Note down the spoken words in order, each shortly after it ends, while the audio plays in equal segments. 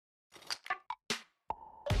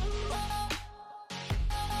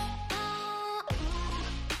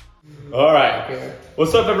All right.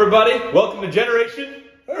 What's up, everybody? Welcome to Generation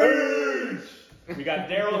H. We got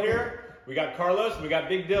Daryl here, we got Carlos, and we got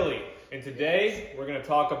Big Dilly. And today, we're going to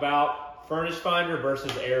talk about Furnish Finder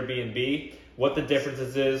versus Airbnb, what the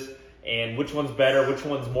differences is, and which one's better, which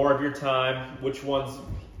one's more of your time, which one's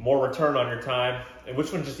more return on your time, and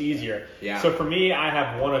which one's just easier. Yeah. So for me, I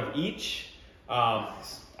have one of each. I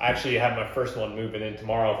actually have my first one moving in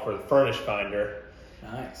tomorrow for the Furnish Finder.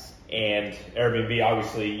 Nice. And Airbnb,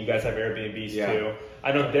 obviously, you guys have Airbnbs Yeah. too.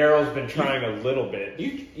 I know Daryl's been trying a little bit.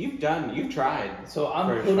 You've tried. So I'm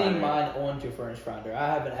Furnish putting Finder. mine onto Furnish Finder. I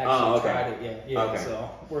haven't actually okay. tried it yet. Yeah, Okay. so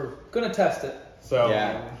we're gonna test it. So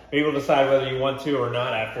Yeah. maybe we'll decide whether you want to or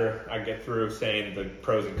not after I get through saying the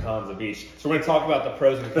pros and cons of each. So we're going to talk about the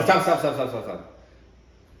pros and cons. Stop.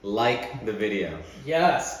 Like the video.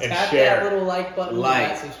 Yes. And Tap share. that little like button, Like.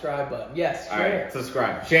 that subscribe button. Yes. All Share. right,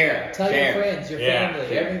 subscribe, share, Tell share. your friends, your Yeah. family,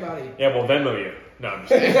 Share. everybody. Yeah, well, Venmo you. No, I'm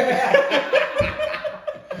just kidding.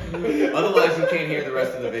 Otherwise, you can't hear the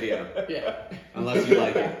rest of the video Yeah. unless you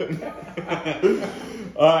like it.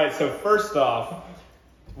 All right, so first off,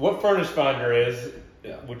 what Furnish Finder is,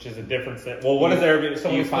 Yeah. which is a difference. Well, what is Airbnb?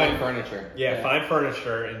 Someone You explain. find furniture Yeah, Yeah. find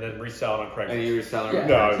furniture and then resell it on Craigslist. and you're selling. Yeah.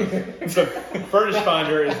 No, so Furnish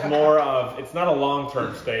Finder is more of, it's not a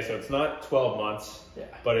long-term stay, so it's not 12 months, Yeah.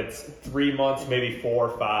 but it's 3 months, maybe 4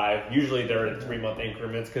 or 5. Usually they're in 3-month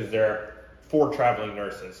increments because they're for traveling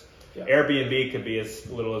nurses. Yeah. Airbnb could be as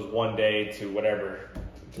little as 1 day to whatever,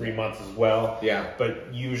 3 months as well. Yeah. But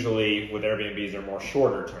usually with Airbnbs, they're more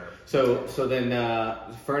shorter term. So then,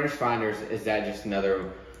 Furnish Finders, is that just another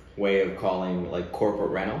way of calling like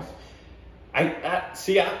corporate rentals?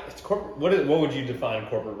 It's corporate. What would you define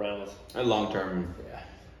corporate rentals? A long term. Yeah.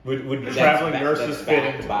 Would traveling nurses that's fit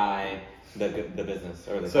backed into? by the business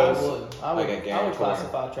or the So- business. I would Like a I would guarantor.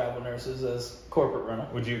 classify travel nurses as corporate rental.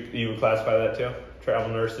 Would you would classify that too? Travel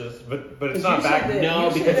nurses, but it's 'Cause not you said back. that- No,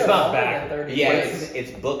 you said because they're it's not longer back. than 30 Yeah, days.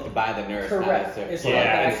 it's booked by the nurse. Correct. Not necessarily. It's not it's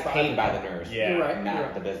backed by paid the- by the nurse. Yeah. You're right. Not you're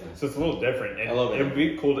right. the business. So it's a little different. And A little bit it would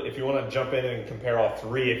be cool if you want to jump in and compare all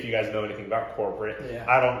three. If you guys know anything about corporate, Yeah.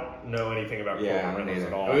 I don't know anything about Yeah, corporate rentals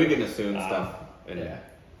at all. I mean, we can assume stuff, and,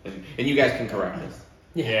 Yeah. and you guys can correct us.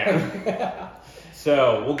 Yeah.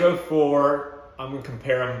 So we'll go for. I'm gonna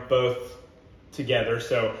compare them both together.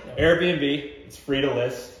 So Yeah. Airbnb, it's free to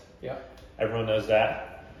list. Yeah. Everyone knows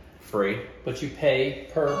that. Free. But you pay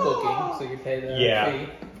per booking, so you pay the Yeah. fee.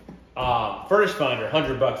 Furnish Finder,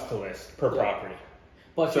 $100 to list per Yeah. property.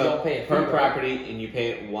 But you So don't pay it per property, and you pay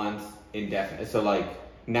it once indefinite. So like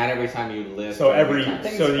not every time you list. So or every I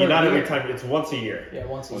think so it's you per not every year. time it's once a year. Yeah,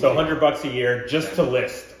 once a So year. $100 a year just to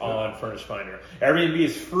list on Furnish Finder. Airbnb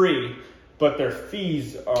is free, but their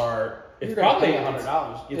fees are it's You're gonna probably pay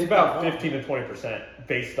 $100. It's about 15 to 20%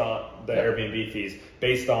 based on the Yep. Airbnb fees,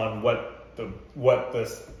 based on what the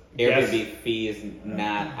Airbnb fee is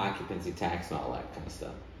not occupancy tax and all that kind of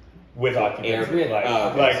stuff. with occupancy. Airbnb. Like, Oh,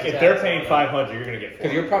 okay. like if they're Tax paying on that. 500, you're gonna get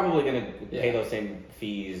Because 400. you're probably gonna pay Yeah. those same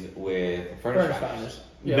fees with furnish Furnish finders. finders.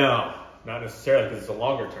 Yeah. No, not necessarily because it's a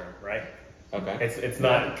longer term, right? Okay. It's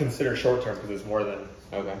not considered short term because it's more than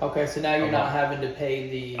Okay. Okay, so now you're Okay. not having to pay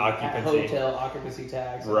the Occupancy. hotel occupancy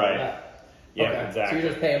tax. and all Right. that. yeah, Okay, exactly. So you're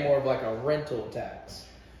just paying more of like a rental tax.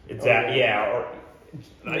 Exactly. Or- Yeah. Or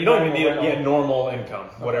you don't even Normal need rental. normal income,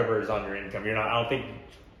 whatever is on your income. You're not. I don't think,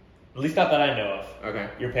 at least not that I know of. Okay.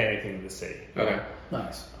 You're paying anything to the city. Okay.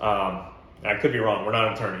 Nice. I could be wrong. We're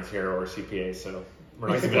not attorneys here or CPAs, so we're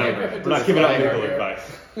not giving Disclaimer. out, we're not giving out legal Disclaimer.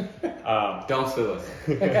 advice. Don't sue us.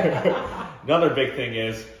 Another big thing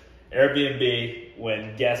is Airbnb.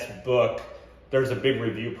 When guests book, there's a big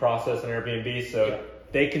review process in Airbnb, so Yeah.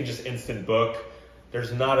 they can just instant book.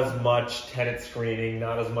 There's not as much tenant screening,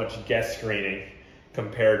 not as much guest screening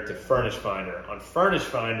compared to Furnish Finder. On Furnish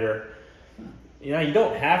Finder, you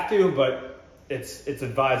don't have to, but it's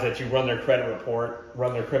advised that you run their credit report,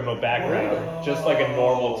 run their criminal background, just like a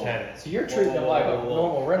normal tenant. So you're treating them like a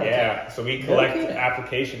normal rental. Yeah, so we collect kidding.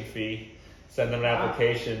 application fee, send them an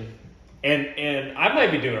application, and I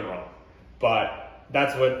might be doing it wrong, but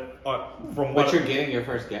that's what from what But you're getting your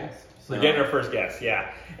first guest. So. we're getting our first guest, yeah.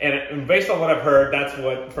 And based on what I've heard, that's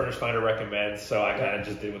what Furnish Finder recommends. So I kind of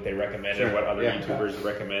just did what they recommended, Sure. what other Yeah. YouTubers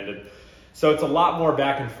recommended. So it's a lot more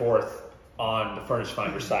back and forth on the Furnish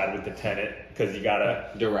Finder side with the tenant because you gotta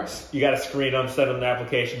Direct. screen them, send them the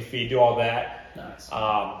application fee, do all that. Nice.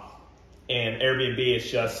 And Airbnb is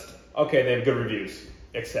just okay. They have good reviews,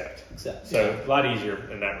 accept. So a lot easier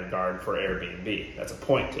in that regard for Airbnb. That's a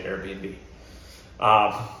point to Airbnb.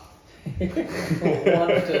 1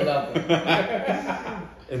 to nothing.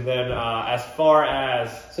 And then as far as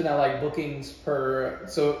So now like bookings per,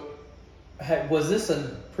 so Was this a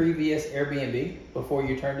previous Airbnb before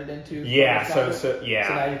you turned it into? Yeah. Furnished So Finder? yeah.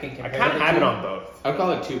 So now you can I compare kind of the have two? it on both. I'd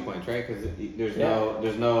call it 2 points, right? Because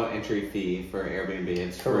there's no entry fee for Airbnb.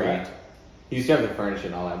 It's Correct. free. You still have to furnish it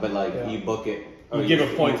and all that, but like Yeah. you book it. You give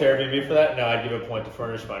a point to Airbnb for that? No, I'd give a point to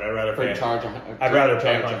Furnish Finder. I'd rather pay. I'd rather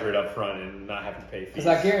pay 100 up front and not have to pay fees. Because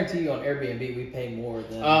I guarantee you on Airbnb we pay more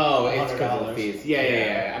than Oh, it's because of $100. the fees.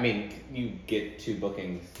 Yeah. I mean, you get 2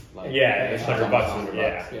 bookings. Like, Yeah, it's Yeah. $100.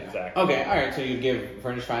 Yeah, Yeah. exactly. Okay, all right. So you give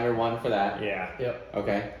Furnish Finder 1 for that. Yeah. Yep.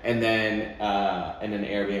 Okay, and then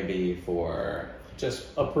Airbnb for Just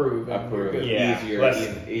approve. And we're good. Yeah. easier, Less,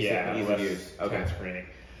 easy less use. Okay. tent screening.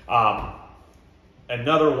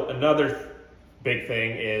 Another big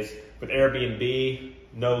thing is with Airbnb,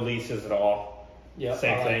 no leases at all. Yep,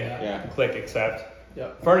 Same I like thing. that. Yeah. Click accept.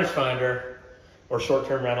 Yep. Furnish Finder or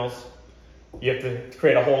short-term rentals, you have to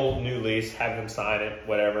create a whole new lease, have them sign it,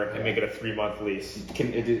 whatever, and make it a 3-month lease.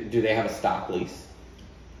 Do they have a stock lease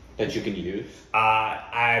that you can use?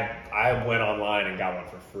 I went online and got one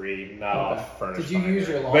for free, not off Furnish Did you Finder. use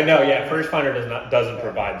your But no, long-term- yeah, Furnish Finder doesn't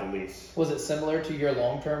provide the lease. Was it similar to your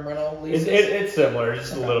long-term rental leases? It's similar,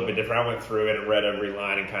 just Okay. a little bit different. I went through it and read every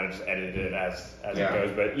line and kind of just edited it as Yeah. it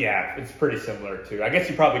goes. But yeah, it's pretty similar too. I guess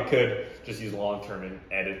you probably could just use long term and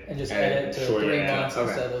edit. And just And edit to shorten 3 it down. months Okay.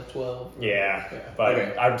 instead of 12. Yeah, Yeah. but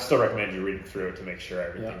Okay. I would still recommend you reading through it to make sure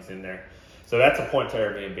everything's in there. So that's a point to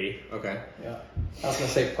Airbnb. Okay. Yeah. I was gonna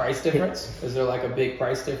say price difference. Is there like a big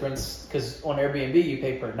price difference? Because on Airbnb you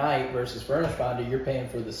pay per night versus Furnish Finder you're paying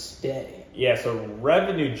for the stay. Yeah, so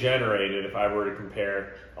revenue generated, if I were to compare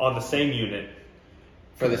on the same unit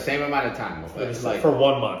For the same amount of time. It's like for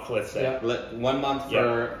 1 month, let's say. Yeah. 1 month for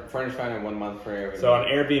Yeah. Furnish Finder, 1 month for Airbnb. So on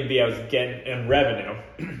Airbnb, I was getting in revenue.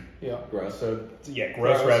 Yeah. gross. So yeah,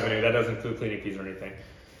 gross Gross. revenue. That doesn't include cleaning fees or anything.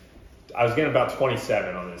 I was getting about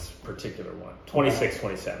 27 on this particular one. 26,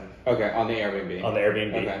 27 Okay, on the Airbnb. on the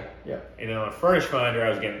Airbnb. Okay. Yeah. And then on a Furnish Finder,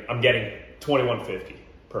 I'm getting 21.50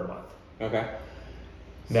 per month. Okay.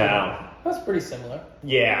 Now, That's pretty similar.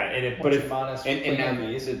 yeah, and Once but you minus And cleaning now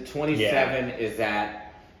fees. the 27 is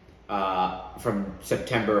that from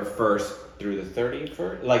September 1st through the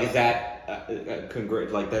 31st? Like, is that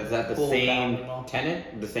like is that the Full same calendar month.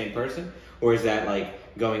 tenant, the same person, or is that like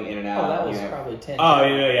going in and out? Oh, that was You have- probably 10. oh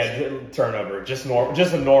yeah, turnover, just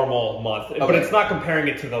a normal month. But Okay. it's not comparing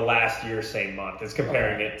it to the last year same month. It's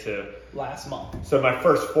comparing it to last month. so my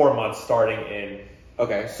first 4 months starting in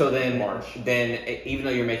Okay, so then March. even though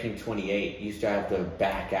you're making 28, you still have to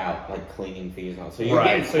back out like cleaning fees and all. So you're right.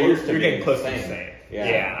 getting So close you're to getting being close to the same.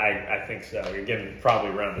 Yeah. I think so. You're getting probably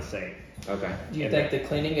around the same. Okay. Do you And think the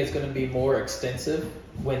cleaning is going to be more extensive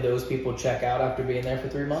when those people check out after being there for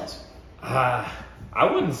 3 months? I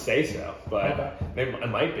wouldn't say so, but Okay. it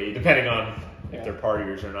might be depending on Yeah. if they're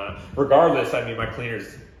partiers or not. Regardless, I mean, my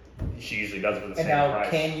cleaners, she usually does it for the And same now, price.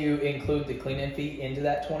 can you include the cleaning fee into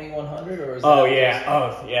that 2,100, or is Oh that yeah. just-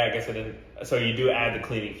 Oh yeah. I guess I didn't. So you do add the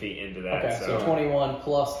cleaning fee into that. Okay, so 21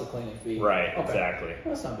 plus the cleaning fee. right. Okay. Exactly.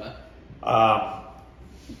 That's not bad.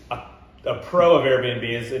 A pro of Airbnb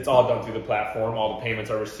is it's all done through the platform. All the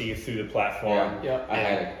payments are received through the platform. Yeah. Yep.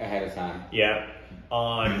 Ahead of time. Yeah.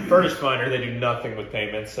 On Furnish Finder, they do nothing with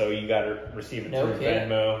payments, so you got to receive it No through kidding.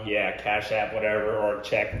 Venmo, yeah, Cash App, whatever, or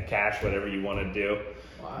check, cash, whatever you want to do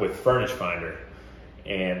Wow. with Furnish Finder,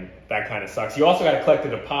 and that kind of sucks. You also got to collect a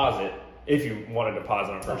deposit if you want a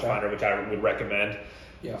deposit on Furnish Okay. Finder, which I would recommend.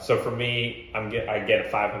 Yeah. So for me, I get a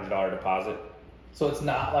 $500 deposit. So it's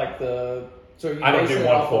not like the. So are you I don't do basing it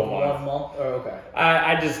one off full of month. 1 month? Oh, okay.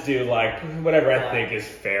 I just do like whatever I Flat. think is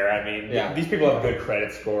fair. I mean, Yeah. these people have good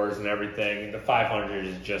credit scores and everything. The 500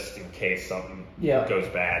 is just in case something Yeah. goes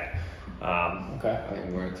bad. Okay. I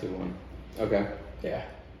think we're at 2-1. Okay. Yeah.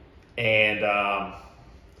 And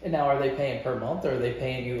And now, are they paying per month, or are they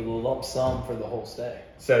paying you a lump sum for the whole stay?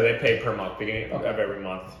 so they pay per month, beginning Okay. of every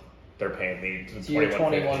month. They're paying me So you're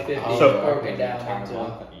 21.50. $21.50 So- broken down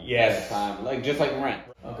into. Yes. Time. Like just like rent.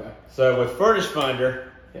 Okay. So with Furnish Finder,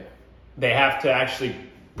 Yeah. they have to actually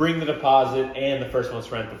bring the deposit and the first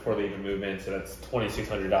month's rent before they even move in. So that's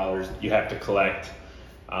 $2,600 you have to collect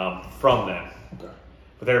from them. Okay.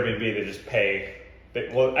 With Airbnb, they just pay.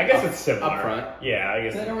 Well, I guess it's similar. Upfront. Yeah, I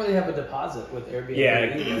guess. They don't really have a deposit with Airbnb.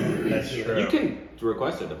 Yeah, either. that's true. You can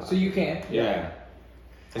request a deposit. So you can. Yeah.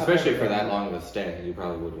 Especially for that long of a stay, you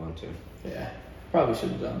probably would want to. Yeah. Probably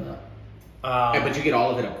should have done that. Yeah, but you get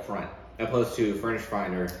all of it up front. Opposed to Furnish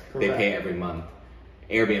Finder, they Correct. pay every month.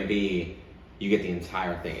 Airbnb, you get the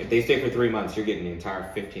entire thing. If they stay for 3 months, you're getting the entire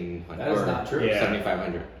 1,500. That is not true. Yeah.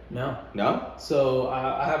 7,500. No. No? So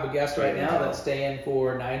I have a guest right now that's staying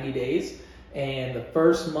for 90 days, and the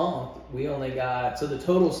first month we only got, so the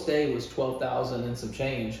total stay was 12,000 and some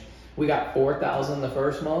change. We got 4,000 the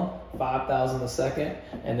first month, 5,000 the second,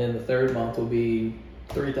 and then the third month will be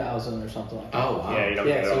 3,000 or something like that. Oh wow. Yeah, you don't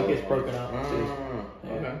get it So all it gets at broken up. too.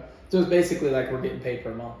 Yeah. Okay. So it's basically like we're getting paid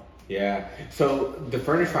per month. Yeah. So the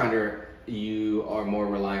Furnish Finder, you are more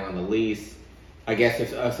relying on the lease. I guess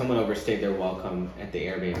if someone overstayed their welcome at the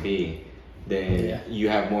Airbnb, then you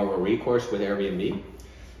have more of a recourse with Airbnb.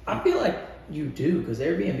 I feel like you do, because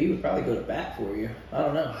Airbnb would probably go to bat for you. I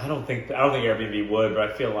don't know. I don't think Airbnb would, but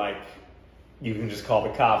I feel like you can just call the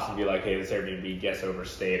cops and be like, hey, this Airbnb guest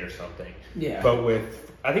overstayed or something. Yeah. But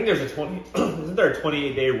I think there's isn't there a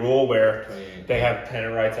 28-day rule where they have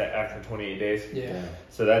tenant rights after 28 days? Yeah.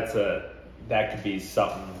 So that could be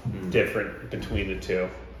something different between the two.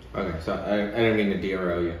 Okay, so I don't mean to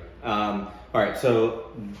derail you. All right,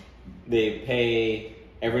 so they pay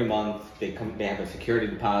every month. They have a security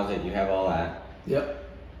deposit. You have all that. Yep.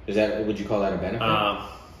 Would you call that a benefit?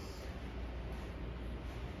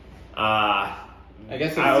 I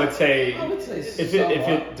guess I would say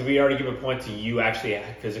somewhat. do we already give a point to you actually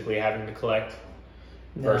physically having to collect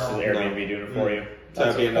versus Airbnb doing it for you? So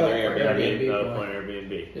that'd be another That's a point Airbnb. for Another point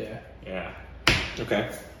Airbnb. Yeah. Yeah. Okay.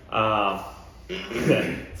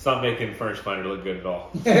 It's not making Furnish Finder look good at all.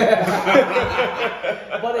 But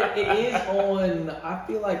it is on, I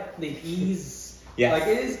feel like the ease, Yes. like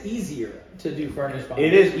it is easier to do Furnish Finder.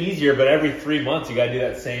 It is easier, but every 3 months you got to do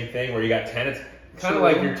that same thing where you got tenants. Kind of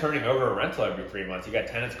True. like you're turning over a rental every 3 months. You got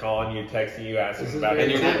tenants calling you, texting you, asking This is about very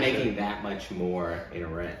And it. you're not making that much more in a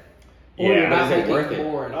rent. Or you're Yeah, not is it making worth it?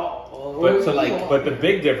 more at all. But the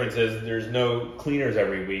big difference is there's no cleaners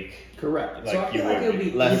every week. Correct. Like So I you feel like would it would be.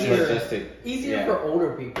 be Less easier logistic. Yeah. for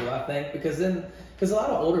older people, I think, because a lot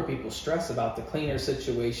of older people stress about the cleaner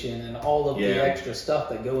situation and all of Yeah. the extra stuff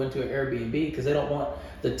that go into an Airbnb because they don't want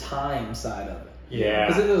the time side of it. Yeah.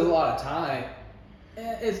 Because there's a lot of time.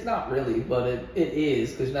 It's not really, but it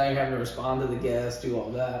is, because now you're having to respond to the guests, do all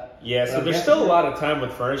that. Yeah, But so I'm there's guessing- still a lot of time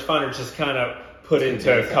with Furnish Finder, just kind of put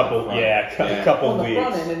into a days couple, up front. a couple on the weeks.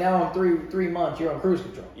 front end, and now in three months you're on cruise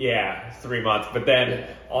control. Yeah, 3 months. But then,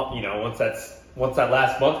 once that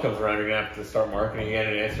last month comes around, you're gonna have to start marketing again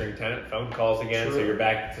and answering tenant phone calls again. So True. you're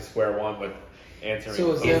back to square one with answering.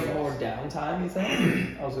 So is phone there calls. more downtime, you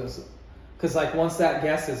think? I was gonna say, because like once that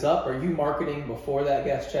guest is up, are you marketing before that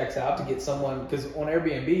guest checks out to get someone? Because on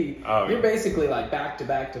Airbnb, you're basically like back to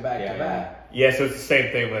back to back to back. Yeah, so it's the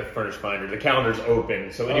same thing with Furnish Finder. The calendar's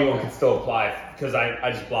open, so anyone can still apply because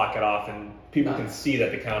I just block it off and people can see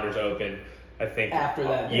that the calendar's open. I think After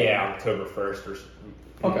that day. Yeah, October 1st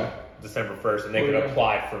or December 1st, and they can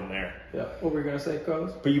apply from there. Yeah. What were you gonna say,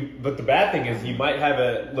 Carlos? But the bad thing is you might have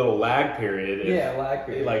a little lag period. Lag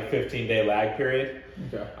period. Like 15-day lag period.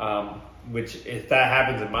 Okay. Which if that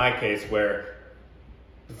happens in my case where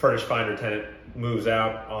the Furnish Finder tenant moves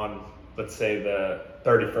out on, let's say, the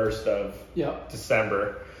 31st of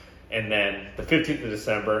December, and then the 15th of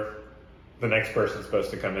December, the next person's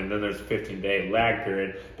supposed to come in, then there's a 15-day lag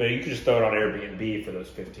period, but you can just throw it on Airbnb for those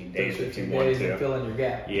 15 days Those if you 15 want days to. and fill in your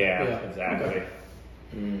gap. Yeah, exactly.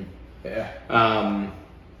 Okay. Yeah.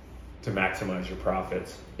 To maximize your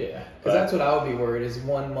profits. Yeah, because that's what I would be worried is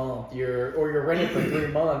 1 month you're renting for 3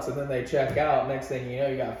 months and then they check out. Next thing you know,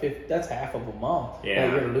 you got 50. That's half of a month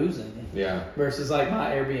that you're losing. Yeah. Versus like my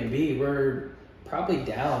Airbnb, we're probably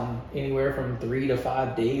down anywhere from 3 to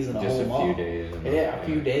 5 days in a Just whole a month. few days. Yeah, a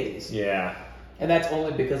few days. Yeah. And that's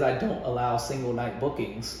only because I don't allow single night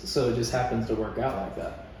bookings, so it just happens to work out like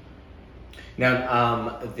that.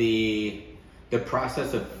 Now, the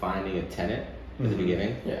process of finding a tenant at the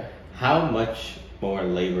beginning. Yeah. How much more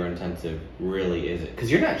labor intensive really is it? Because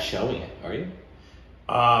you're not showing it, are you?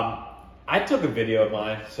 I took a video of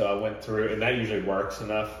mine, so I went through, and that usually works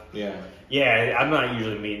enough. Yeah. Yeah, I'm not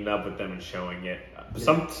usually meeting up with them and showing it.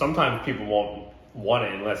 Sometimes people won't want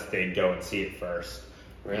it unless they go and see it first.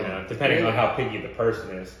 Really? You know, depending on how picky the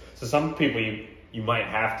person is. So some people you might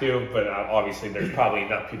have to, but obviously there's probably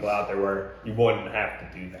enough people out there where you wouldn't have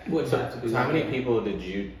to do that. Wouldn't have to do So how that. many people did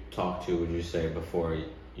you talk to, would you say, before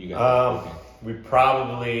you got this booking? We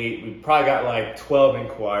probably got like 12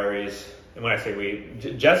 inquiries. And when I say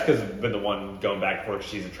Jessica's been the one going back and forth.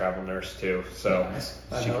 She's a travel nurse too, so Nice.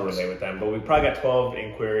 That she can helps. relate with them. But we probably got 12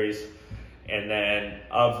 inquiries, and then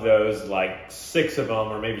of those, like 6 of them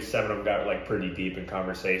or maybe 7 of them got like pretty deep in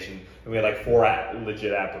conversation, and we had like 4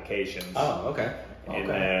 legit applications. Oh, okay. And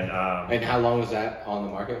then And how long was that on the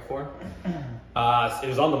market for? it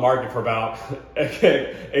was on the market for about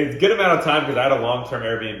a good amount of time because I had a long-term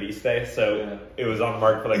Airbnb stay, so it was on the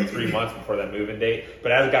market for like 3 months before that move-in date.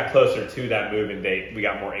 But as it got closer to that move-in date, we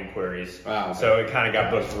got more inquiries. Wow, okay. So it kind of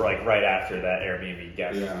got booked like right after that Airbnb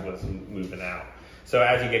guest Yeah. was moving out. So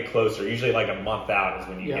as you get closer, usually like a month out is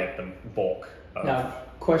when you get the bulk. Now,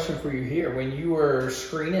 question for you here: when you were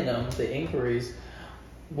screening them, the inquiries,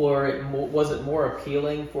 was it more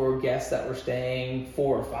appealing for guests that were staying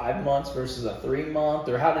 4 or 5 months versus a 3 month,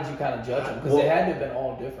 or how did you kind of judge them? Because they had to have been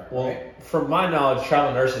all different, right? From my knowledge,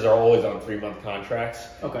 travel nurses are always on 3-month contracts.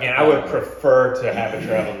 Okay. And I would prefer to have a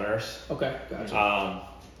travel nurse. Okay, gotcha.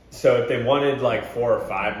 So if they wanted like 4 or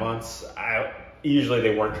 5 months, usually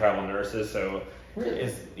they weren't travel nurses. So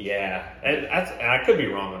really, and I could be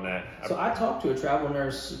wrong on that. So I talked to a travel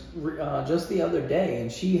nurse just the other day,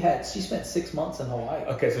 and she spent 6 months in Hawaii.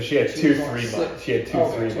 Okay, so she had 2-3 months. She had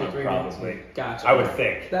 2-3 months probably. Gotcha. I would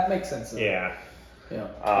think. That makes sense. Yeah. Yeah.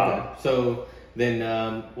 Okay. So then,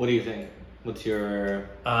 what do you think? What's your?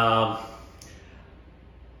 I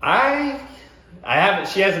haven't.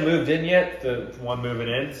 She hasn't moved in yet. The one moving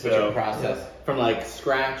in. So What's your process from like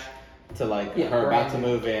scratch to like her about to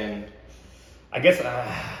move in? I guess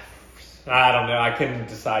I don't know. I couldn't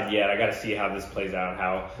decide yet. I got to see how this plays out.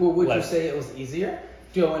 Well, would you say it was easier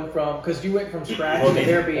going from, because you went from scratch to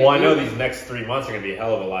Airbnb? Well, I know these next 3 months are going to be a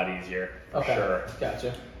hell of a lot easier. For sure.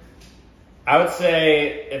 Gotcha. I would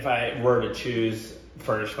say if I were to choose,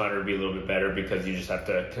 Furnish Finder would be a little bit better because you just have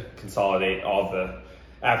to consolidate all the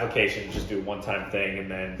applications, just do a one-time thing, and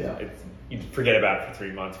then you forget about it for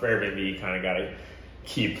 3 months. For Airbnb, you kind of got to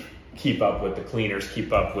keep up with the cleaners,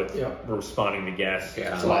 keep up with responding to guests.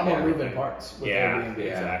 Yeah, it's a lot more moving parts with Airbnb.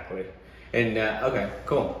 Exactly. And okay,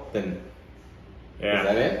 cool. Then is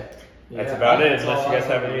that it? That's about it. Unless you guys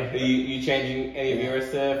have any. Are you changing any of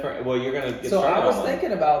yours to? Well, you're gonna get so started. I was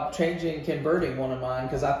thinking about converting one of mine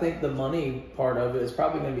because I think the money part of it is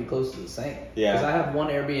probably going to be close to the same. Yeah. Because I have one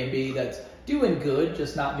Airbnb that's doing good,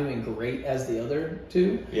 just not doing great as the other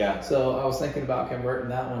two. Yeah. So I was thinking about converting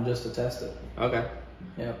that one just to test it. Okay.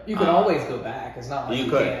 Yeah. You can always go back. It's not like you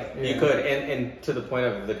could. can't. Yeah. You could. And to the point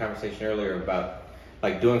of the conversation earlier about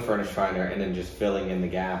like doing Furnish Finder and then just filling in the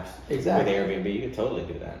gaps with Airbnb, you could totally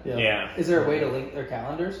do that. Yeah. Is there a way to link their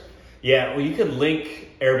calendars? Yeah. Well, you could link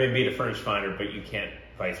Airbnb to Furnish Finder, but you can't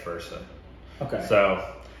vice versa. Okay. So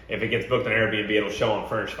if it gets booked on Airbnb, it'll show on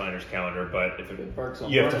Furnish Finder's calendar, but if it works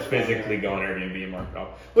on you have to physically go on Airbnb and mark it off,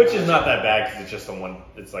 which is not that bad because it's just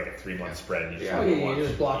it's like a 3-month spread. You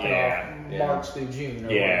just block it off March through June.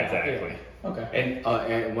 Exactly. Okay.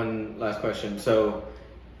 And one last question. So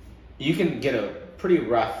you can get a pretty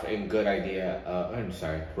rough and good idea.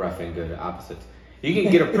 Rough and good opposites. You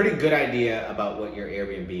can get a pretty good idea about what your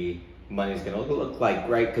Airbnb money is going to look like,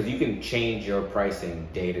 right? Because you can change your pricing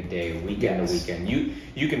day to day, weekend to weekend.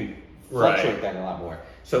 You can fluctuate that a lot more.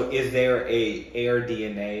 So is there a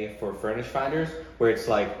AirDNA for Furnish Finders where it's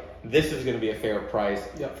like, this is going to be a fair price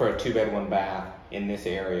for a 2-bed, 1-bath in this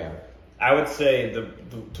area? I would say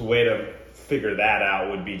the way to figure that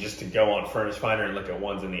out would be just to go on Furnish Finder and look at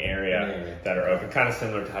ones in the area that are open, kind of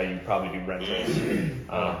similar to how you probably do rentals.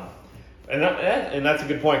 And that's a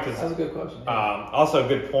good point because that's a good question. Also a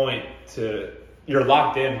good point you're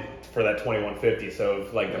locked in for that 2150. So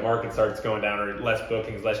if like the market starts going down or less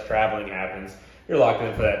bookings, less traveling happens, you're locked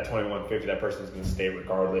in for that 2150. That person's going to stay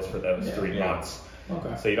regardless for those 3 months.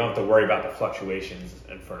 Okay. So you don't have to worry about the fluctuations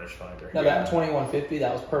in Furnish Finder. Now that 2150,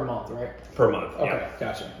 that was per month, right? Per month. Okay,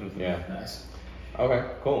 gotcha. Mm-hmm. Yeah. Nice. Okay,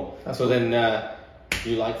 cool. So then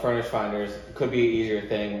you like Furnish Finders. Could be an easier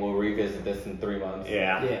thing. We'll revisit this in 3 months.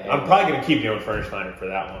 Yeah. I'm probably going to keep doing Furnish Finder for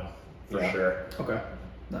that one, for sure. Okay.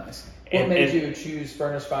 Nice. What made you choose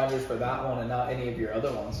Furnish Finders for that one and not any of your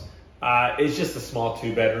other ones? It's just a small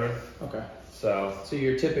 2-bedroom. Okay. So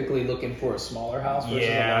you're typically looking for a smaller house versus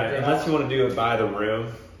a larger unless house? you want to do it by the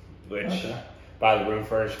room, which by the room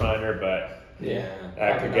Furnish Finder, but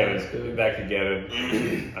that could get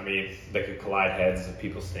it. I mean, they could collide heads of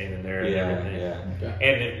people staying in there and everything.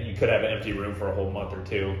 And you could have an empty room for a whole month or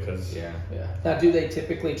two because Now, do they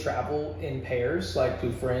typically travel in pairs? Like,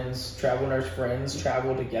 do travel nurse friends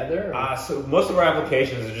travel together? So most of our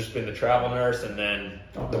applications have just been the travel nurse and then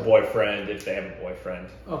the boyfriend if they have a boyfriend.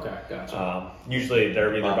 Okay, gotcha. Usually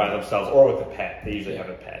they're either by themselves or with a pet. They usually have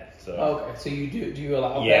a pet. So so you do you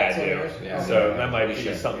allow pets? Yeah, I do. Yours? Yeah. So that might be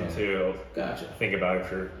just something to think about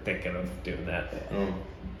if you're thinking of doing that.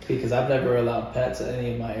 Because I've never allowed pets at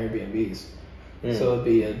any of my Airbnbs. So it'd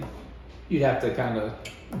be you'd have to kind of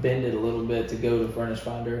bend it a little bit to go to Furnish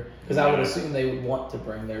Finder. Because I would assume they would want to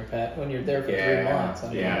bring their pet when you're there for 3 months.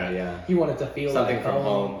 I mean, you want it to feel something like from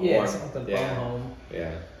home. Yeah, something from home.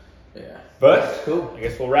 Yeah. But cool. I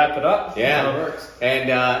guess we'll wrap it up. Yeah, it works. And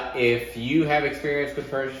if you have experience with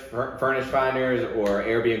Furnish Finders or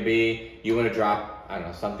Airbnb, you want to drop, I don't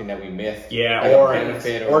know, something that we missed. Yeah,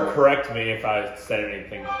 like or correct me if I said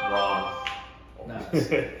anything wrong. Nice.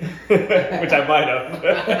 Which I might have.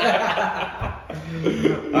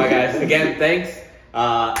 All right, guys. Again, thanks.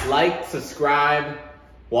 Like, subscribe,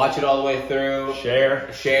 watch it all the way through.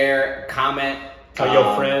 Share, comment. Tell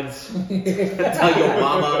your friends. Tell your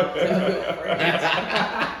mama.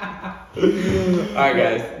 All right,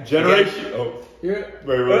 guys. Generation. Again, Oh, Yeah. wait,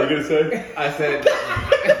 what were you gonna say? I said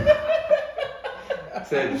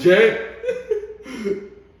Jay.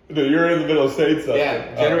 No, you're in the middle of saying something.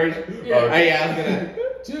 Yeah, generation. Yeah. Oh, yeah, I was gonna.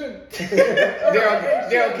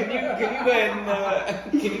 Daryl, can you go ahead and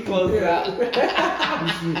can you close it out?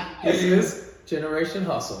 This is Generation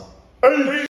Hustle. Hey.